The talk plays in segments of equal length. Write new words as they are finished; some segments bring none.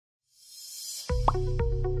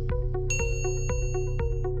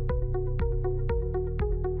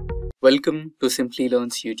Welcome to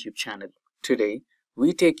Simplilearn's YouTube channel. Today,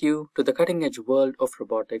 we take you to the cutting-edge world of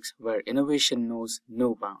robotics where innovation knows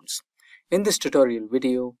no bounds. In this tutorial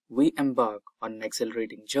video, we embark on an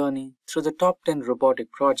exhilarating journey through the top 10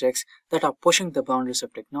 robotic projects that are pushing the boundaries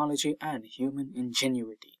of technology and human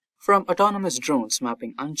ingenuity. From autonomous drones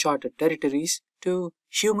mapping uncharted territories to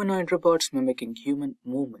humanoid robots mimicking human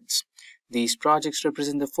movements, these projects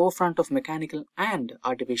represent the forefront of mechanical and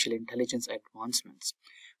artificial intelligence advancements.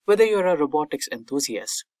 Whether you're a robotics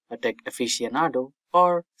enthusiast, a tech aficionado,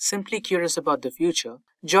 or simply curious about the future,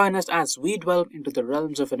 join us as we delve into the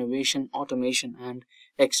realms of innovation, automation, and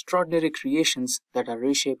extraordinary creations that are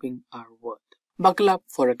reshaping our world. Buckle up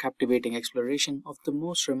for a captivating exploration of the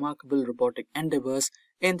most remarkable robotic endeavors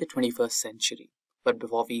in the 21st century. But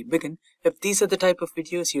before we begin, if these are the type of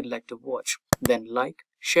videos you'd like to watch, then like,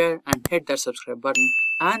 share, and hit that subscribe button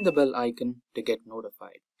and the bell icon to get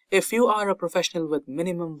notified. If you are a professional with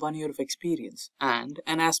minimum 1 year of experience and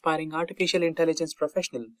an aspiring artificial intelligence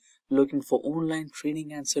professional looking for online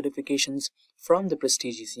training and certifications from the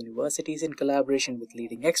prestigious universities in collaboration with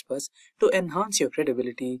leading experts to enhance your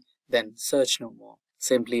credibility, then search no more.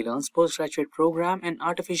 Simplilearn's postgraduate program in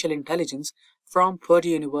artificial intelligence from Purdue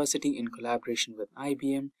University in collaboration with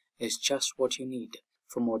IBM is just what you need.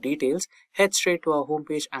 For more details, head straight to our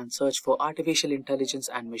homepage and search for Artificial Intelligence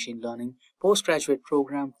and Machine Learning Postgraduate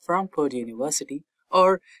Program from Purdue University,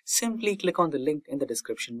 or simply click on the link in the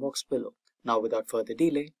description box below. Now, without further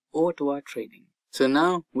delay, over to our training. So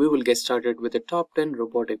now, we will get started with the top 10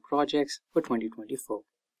 robotic projects for 2024.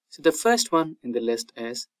 So the first one in the list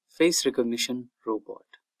is Face Recognition Robot.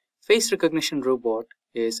 Face Recognition Robot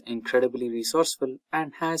is incredibly resourceful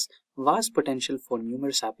and has vast potential for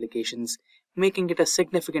numerous applications, making it a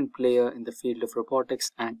significant player in the field of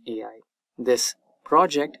robotics and AI. This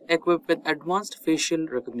project, equipped with advanced facial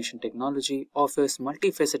recognition technology, offers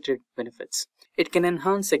multifaceted benefits. It can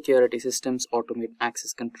enhance security systems, automate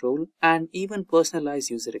access control, and even personalize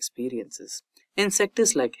user experiences. In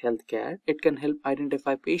sectors like healthcare, it can help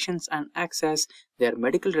identify patients and access their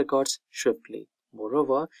medical records swiftly.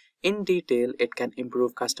 Moreover, in detail, it can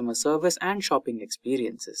improve customer service and shopping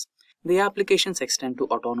experiences. The applications extend to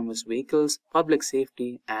autonomous vehicles, public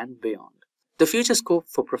safety, and beyond. The future scope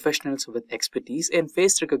for professionals with expertise in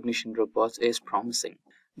face recognition robots is promising.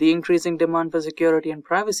 The increasing demand for security and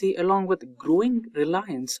privacy, along with growing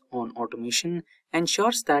reliance on automation,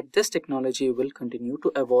 ensures that this technology will continue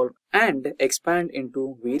to evolve and expand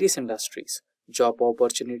into various industries. Job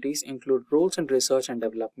opportunities include roles in research and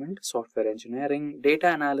development, software engineering,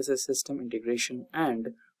 data analysis, system integration, and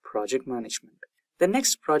project management. The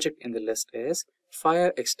next project in the list is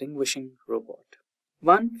Fire Extinguishing Robot.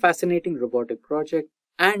 One fascinating robotic project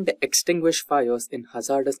and extinguish fires in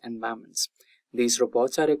hazardous environments. These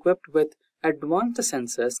robots are equipped with advanced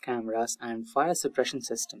sensors, cameras, and fire suppression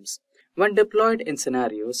systems. When deployed in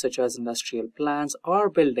scenarios such as industrial plants or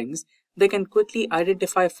buildings, they can quickly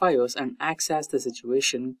identify fires and assess the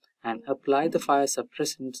situation and apply the fire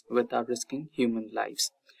suppressants without risking human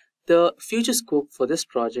lives. The future scope for this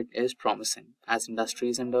project is promising. As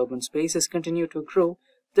industries and urban spaces continue to grow,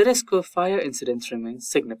 the risk of fire incidents remains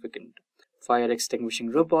significant. Fire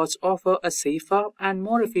extinguishing robots offer a safer and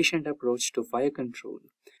more efficient approach to fire control.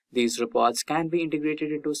 These robots can be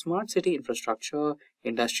integrated into smart city infrastructure,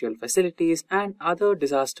 industrial facilities, and other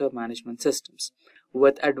disaster management systems.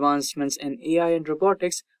 With advancements in AI and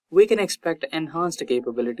robotics, we can expect enhanced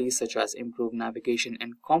capabilities such as improved navigation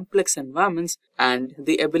in complex environments and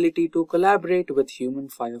the ability to collaborate with human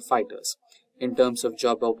firefighters. In terms of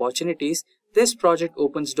job opportunities, this project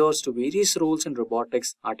opens doors to various roles in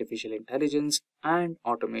robotics, artificial intelligence, and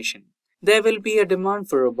automation. There will be a demand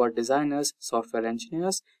for robot designers, software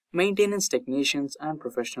engineers, maintenance technicians, and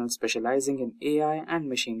professionals specializing in AI and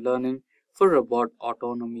machine learning for robot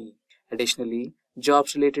autonomy. Additionally,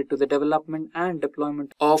 jobs related to the development and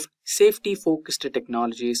deployment of safety-focused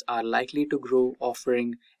technologies are likely to grow,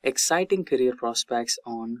 offering exciting career prospects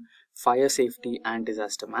on fire safety and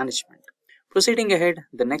disaster management. Proceeding ahead,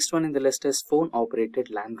 the next one in the list is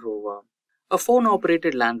phone-operated Land Rover. A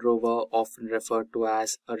phone-operated Land Rover, often referred to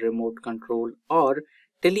as a remote-controlled or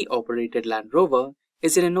tele-operated Land Rover,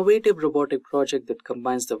 is an innovative robotic project that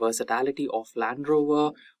combines the versatility of Land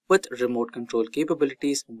Rover with remote control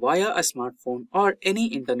capabilities via a smartphone or any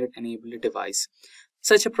internet-enabled device.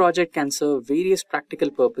 Such a project can serve various practical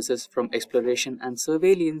purposes, from exploration and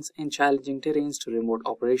surveillance in challenging terrains to remote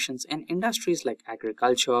operations in industries like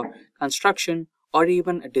agriculture, construction, or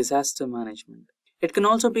even disaster management. It can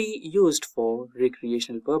also be used for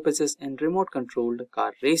recreational purposes in remote-controlled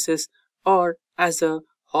car races or as a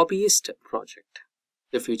hobbyist project.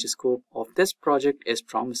 The future scope of this project is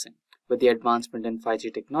promising. With the advancement in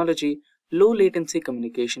 5G technology, low latency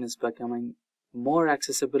communication is becoming more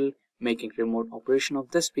accessible, making remote operation of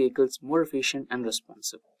these vehicles more efficient and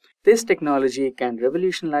responsive. This technology can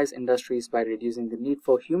revolutionize industries by reducing the need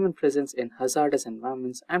for human presence in hazardous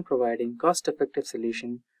environments and providing cost-effective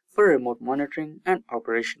solutions for remote monitoring and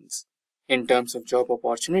operations. In terms of job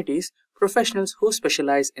opportunities, professionals who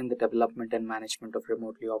specialize in the development and management of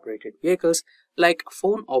remotely operated vehicles like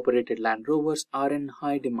phone-operated Land Rovers are in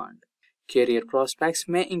high demand. Career prospects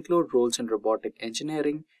may include roles in robotic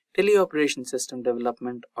engineering, teleoperation system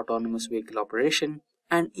development, autonomous vehicle operation,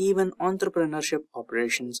 and even entrepreneurship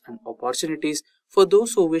operations and opportunities for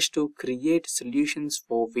those who wish to create solutions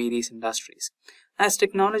for various industries. As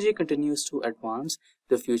technology continues to advance,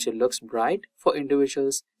 the future looks bright for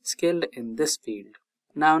individuals skilled in this field.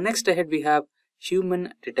 Now, next ahead we have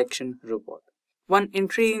Human Detection Robot. One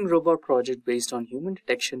intriguing robot project based on human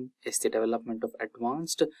detection is the development of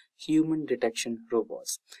advanced human detection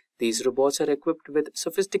robots. These robots are equipped with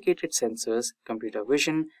sophisticated sensors, computer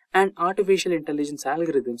vision, and artificial intelligence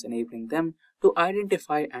algorithms enabling them to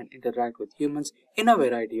identify and interact with humans in a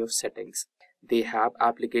variety of settings. They have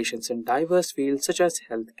applications in diverse fields such as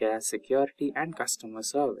healthcare, security, and customer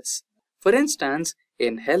service. For instance,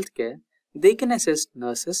 in healthcare, they can assist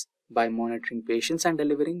nurses by monitoring patients and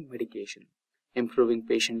delivering medication, improving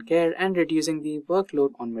patient care and reducing the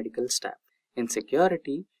workload on medical staff. In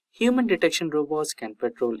security, human detection robots can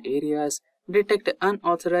patrol areas, detect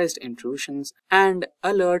unauthorized intrusions, and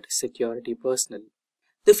alert security personnel.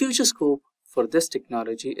 The future scope for this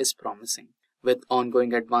technology is promising. With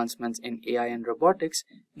ongoing advancements in AI and robotics,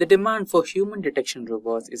 the demand for human detection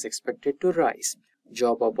robots is expected to rise.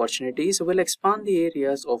 Job opportunities will expand the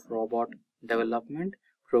areas of robot development,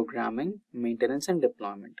 programming, maintenance, and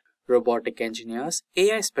deployment. Robotic engineers,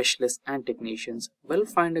 AI specialists, and technicians will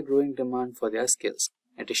find a growing demand for their skills.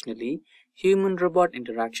 Additionally, human-robot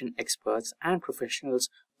interaction experts and professionals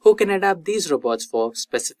who can adapt these robots for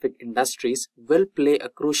specific industries will play a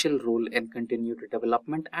crucial role in continued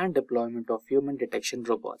development and deployment of human detection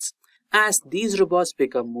robots. As these robots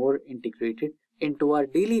become more integrated into our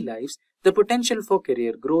daily lives, the potential for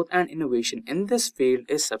career growth and innovation in this field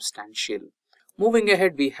is substantial. Moving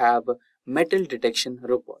ahead, we have Metal Detection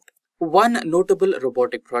Robot. One notable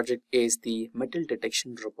robotic project is the Metal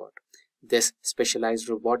Detection Robot. This specialized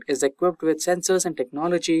robot is equipped with sensors and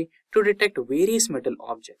technology to detect various metal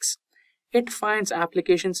objects. It finds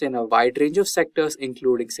applications in a wide range of sectors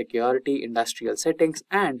including security, industrial settings,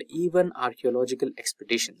 and even archaeological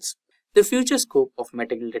expeditions. The future scope of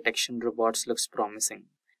metal detection robots looks promising.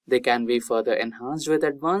 They can be further enhanced with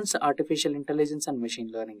advanced artificial intelligence and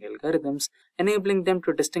machine learning algorithms, enabling them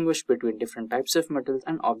to distinguish between different types of metals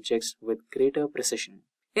and objects with greater precision.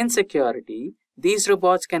 In security, these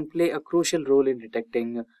robots can play a crucial role in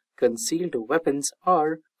detecting concealed weapons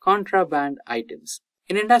or contraband items.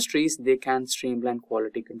 In industries, they can streamline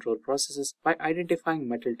quality control processes by identifying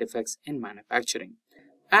metal defects in manufacturing.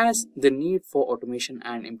 As the need for automation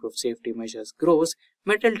and improved safety measures grows,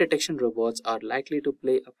 metal detection robots are likely to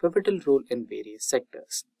play a pivotal role in various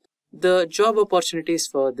sectors. The job opportunities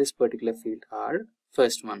for this particular field are: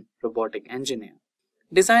 first one, robotic engineer.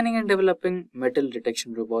 Designing and developing metal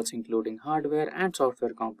detection robots including hardware and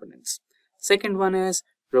software components. Second one is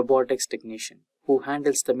robotics technician, who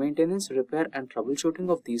handles the maintenance, repair, and troubleshooting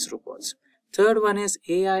of these robots. Third one is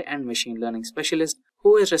AI and machine learning specialist,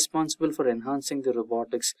 who is responsible for enhancing the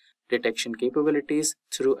robotics detection capabilities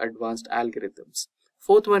through advanced algorithms.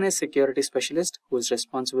 Fourth one is security specialist, who is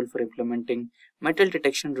responsible for implementing metal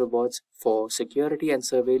detection robots for security and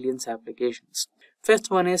surveillance applications.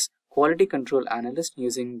 Fifth one is quality control analyst,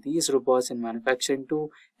 using these robots in manufacturing to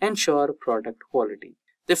ensure product quality.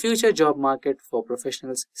 The future job market for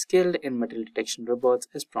professionals skilled in metal detection robots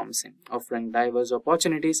is promising, offering diverse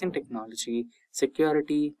opportunities in technology,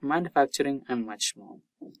 security, manufacturing, and much more.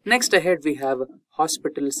 Next ahead, we have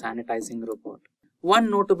Hospital Sanitizing Robot.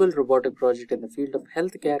 One notable robotic project in the field of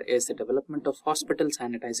healthcare is the development of hospital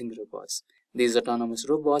sanitizing robots. These autonomous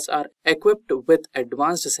robots are equipped with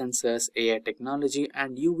advanced sensors, AI technology,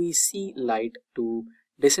 and UVC light to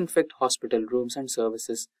disinfect hospital rooms and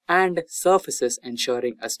services and surfaces,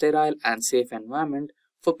 ensuring a sterile and safe environment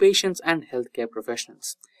for patients and healthcare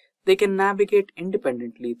professionals. They can navigate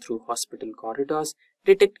independently through hospital corridors,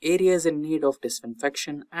 detect areas in need of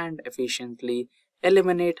disinfection, and efficiently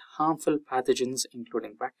eliminate harmful pathogens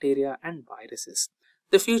including bacteria and viruses.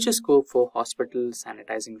 The future scope for hospital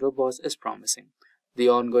sanitizing robots is promising. The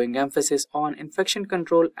ongoing emphasis on infection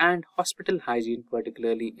control and hospital hygiene,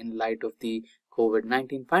 particularly in light of the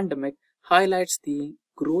COVID-19 pandemic, highlights the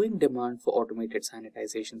growing demand for automated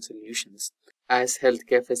sanitization solutions. As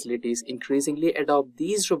healthcare facilities increasingly adopt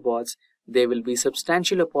these robots, there will be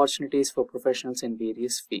substantial opportunities for professionals in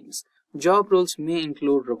various fields. Job roles may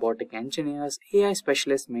include robotic engineers, AI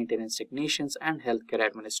specialists, maintenance technicians, and healthcare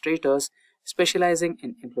administrators specializing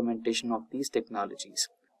in implementation of these technologies.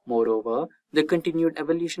 Moreover, the continued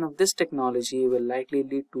evolution of this technology will likely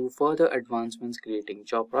lead to further advancements, creating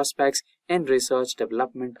job prospects in research,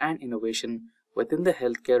 development, and innovation within the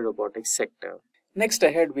healthcare robotics sector. Next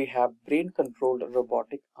ahead, we have brain-controlled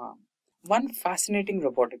robotic arm. One fascinating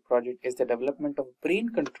robotic project is the development of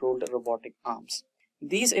brain-controlled robotic arms.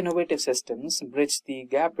 These innovative systems bridge the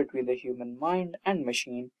gap between the human mind and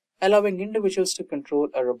machine, allowing individuals to control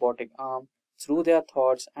a robotic arm through their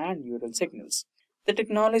thoughts and neural signals. The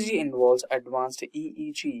technology involves advanced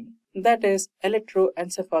EEG, that is,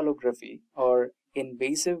 electroencephalography, or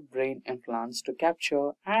invasive brain implants to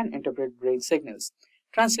capture and interpret brain signals,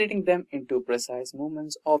 translating them into precise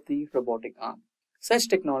movements of the robotic arm. Such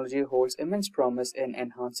technology holds immense promise in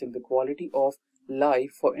enhancing the quality of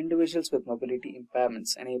life for individuals with mobility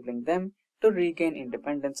impairments, enabling them to regain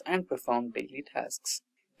independence and perform daily tasks.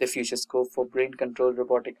 The future scope for brain-controlled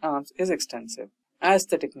robotic arms is extensive. As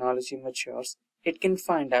the technology matures, it can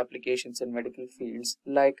find applications in medical fields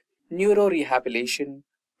like neurorehabilitation,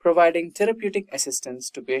 providing therapeutic assistance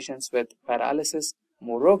to patients with paralysis.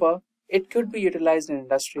 Moreover, it could be utilized in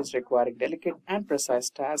industries requiring delicate and precise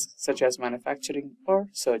tasks such as manufacturing or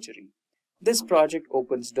surgery. This project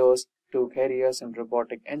opens doors to careers in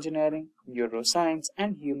robotic engineering, neuroscience,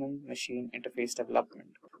 and human-machine interface development.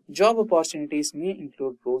 Job opportunities may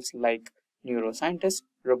include roles like neuroscientists,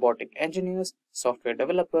 robotic engineers, software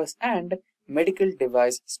developers, and medical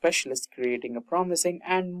device specialists, creating a promising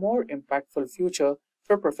and more impactful future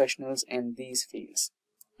for professionals in these fields.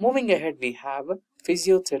 Moving ahead, we have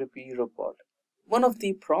Physiotherapy Robot. One of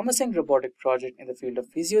the promising robotic projects in the field of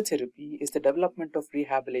physiotherapy is the development of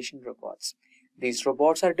rehabilitation robots. These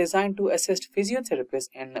robots are designed to assist physiotherapists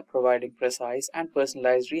in providing precise and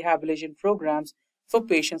personalized rehabilitation programs for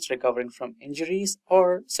patients recovering from injuries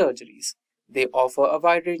or surgeries. They offer a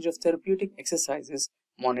wide range of therapeutic exercises,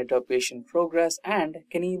 monitor patient progress, and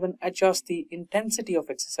can even adjust the intensity of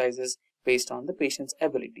exercises based on the patient's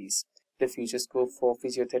abilities. The future scope for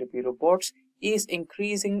physiotherapy robots is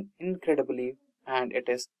increasing incredibly, and it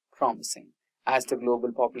is promising. As the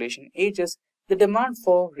global population ages, the demand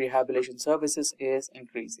for rehabilitation services is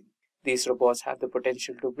increasing. These robots have the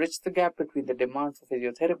potential to bridge the gap between the demand for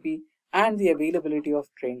physiotherapy and the availability of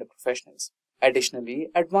trained professionals. Additionally,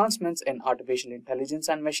 advancements in artificial intelligence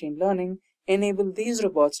and machine learning enable these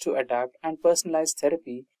robots to adapt and personalize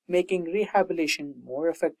therapy, making rehabilitation more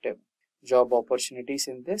effective. Job opportunities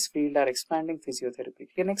in this field are expanding. Physiotherapy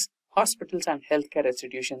clinics, hospitals, and healthcare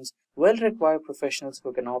institutions will require professionals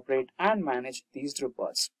who can operate and manage these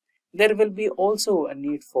robots. There will be also a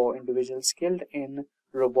need for individuals skilled in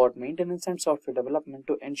robot maintenance and software development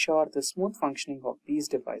to ensure the smooth functioning of these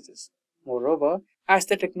devices. Moreover, as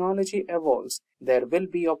the technology evolves, there will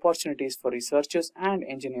be opportunities for researchers and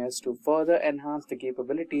engineers to further enhance the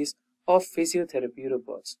capabilities of physiotherapy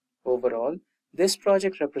robots. Overall, this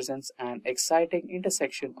project represents an exciting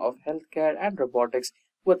intersection of healthcare and robotics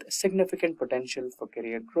with significant potential for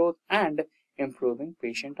career growth and improving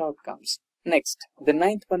patient outcomes. Next, the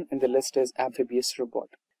ninth one in the list is Amphibious Robot.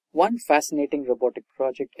 One fascinating robotic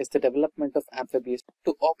project is the development of amphibious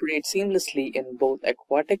to operate seamlessly in both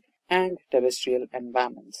aquatic and terrestrial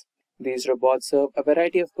environments. These robots serve a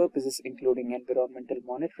variety of purposes, including environmental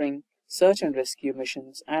monitoring, search and rescue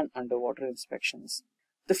missions, and underwater inspections.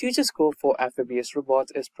 The future scope for amphibious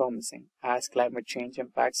robots is promising. As climate change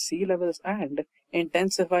impacts sea levels and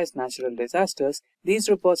intensifies natural disasters, these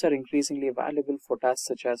robots are increasingly valuable for tasks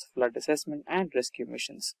such as flood assessment and rescue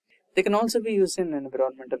missions. They can also be used in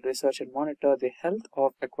environmental research and monitor the health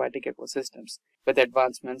of aquatic ecosystems. With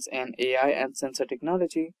advancements in AI and sensor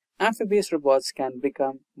technology, amphibious robots can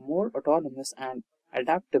become more autonomous and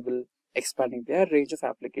adaptable, expanding their range of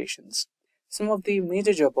applications. Some of the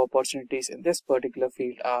major job opportunities in this particular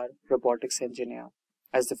field are robotics engineer.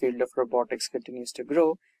 As the field of robotics continues to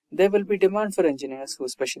grow, there will be demand for engineers who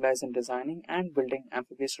specialize in designing and building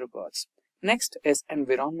amphibious robots. Next is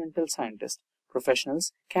environmental scientist.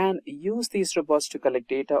 Professionals can use these robots to collect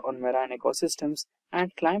data on marine ecosystems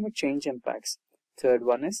and climate change impacts. Third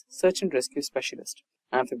one is search and rescue specialist.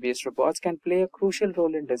 Amphibious robots can play a crucial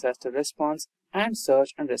role in disaster response and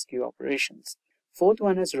search and rescue operations. Fourth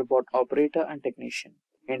one is robot operator and technician.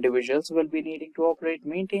 Individuals will be needing to operate,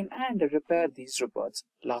 maintain, and repair these robots.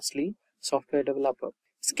 Lastly, software developer.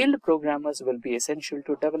 Skilled programmers will be essential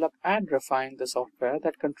to develop and refine the software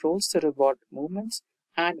that controls the robot movements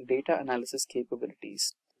and data analysis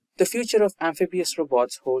capabilities. The future of amphibious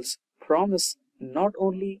robots holds promise not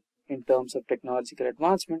only in terms of technological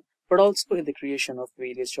advancement, but also in the creation of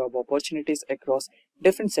various job opportunities across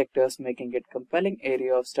different sectors, making it a compelling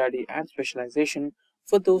area of study and specialization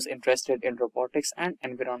for those interested in robotics and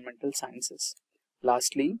environmental sciences.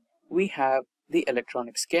 Lastly, we have the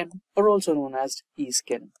electronic skin, or also known as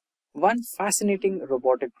e-skin. One fascinating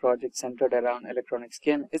robotic project centered around electronic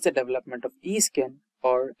skin is the development of e-skin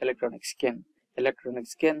or electronic skin. Electronic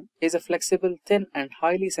skin is a flexible, thin, and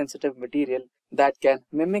highly sensitive material that can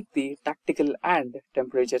mimic the tactile and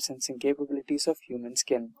temperature sensing capabilities of human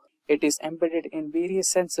skin. It is embedded in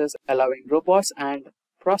various sensors, allowing robots and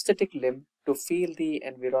prosthetic limb to feel the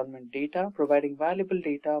environment data, providing valuable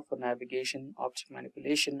data for navigation, object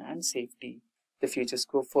manipulation, and safety. The future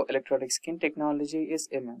scope for electronic skin technology is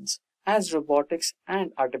immense. As robotics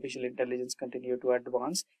and artificial intelligence continue to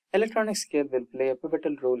advance, electronic skin will play a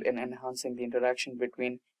pivotal role in enhancing the interaction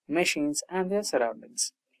between machines and their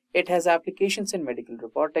surroundings. It has applications in medical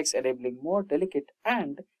robotics, enabling more delicate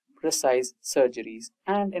and precise surgeries,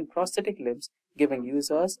 and in prosthetic limbs, giving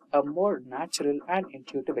users a more natural and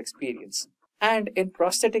intuitive experience.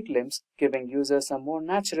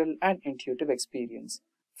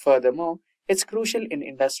 Furthermore, it's crucial in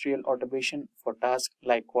industrial automation for tasks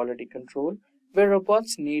like quality control, where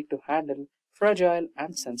robots need to handle fragile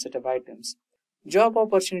and sensitive items. Job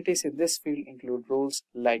opportunities in this field include roles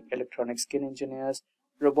like electronic skin engineers,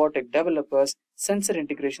 robotic developers, sensor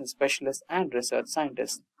integration specialists, and research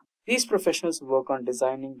scientists. These professionals work on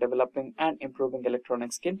designing, developing, and improving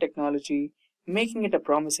electronic skin technology, making it a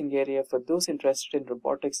promising area for those interested in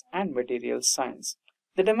robotics and materials science.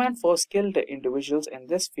 The demand for skilled individuals in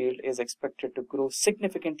this field is expected to grow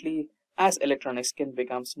significantly as electronic skin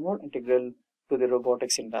becomes more integral to the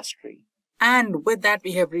robotics industry. And with that,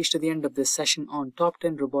 we have reached the end of this session on Top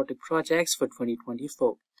 10 Robotic Projects for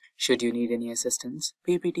 2024. Should you need any assistance,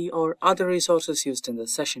 PPT, or other resources used in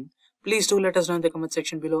this session, please do let us know in the comment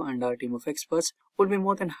section below, and our team of experts will be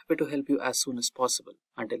more than happy to help you as soon as possible.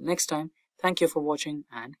 Until next time, thank you for watching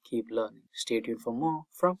and keep learning. Stay tuned for more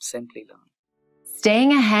from Simplilearn.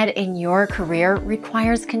 Staying ahead in your career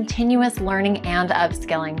requires continuous learning and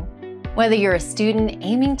upskilling. Whether you're a student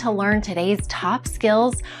aiming to learn today's top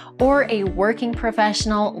skills or a working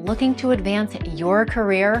professional looking to advance your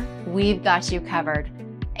career, we've got you covered.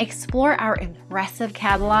 Explore our impressive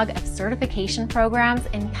catalog of certification programs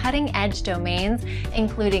in cutting-edge domains,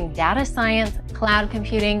 including data science, cloud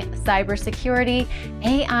computing, cybersecurity,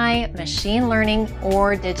 AI, machine learning,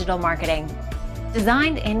 or digital marketing.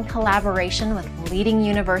 Designed in collaboration with leading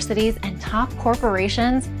universities and top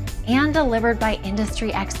corporations, and delivered by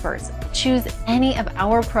industry experts, choose any of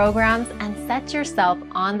our programs and set yourself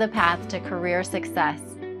on the path to career success.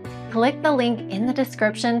 Click the link in the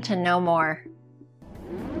description to know more.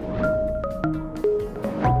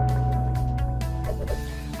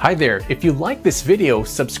 Hi there, if you like this video,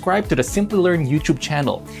 subscribe to the Simplilearn YouTube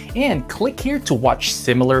channel and click here to watch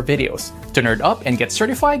similar videos. To nerd up and get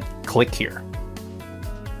certified, click here.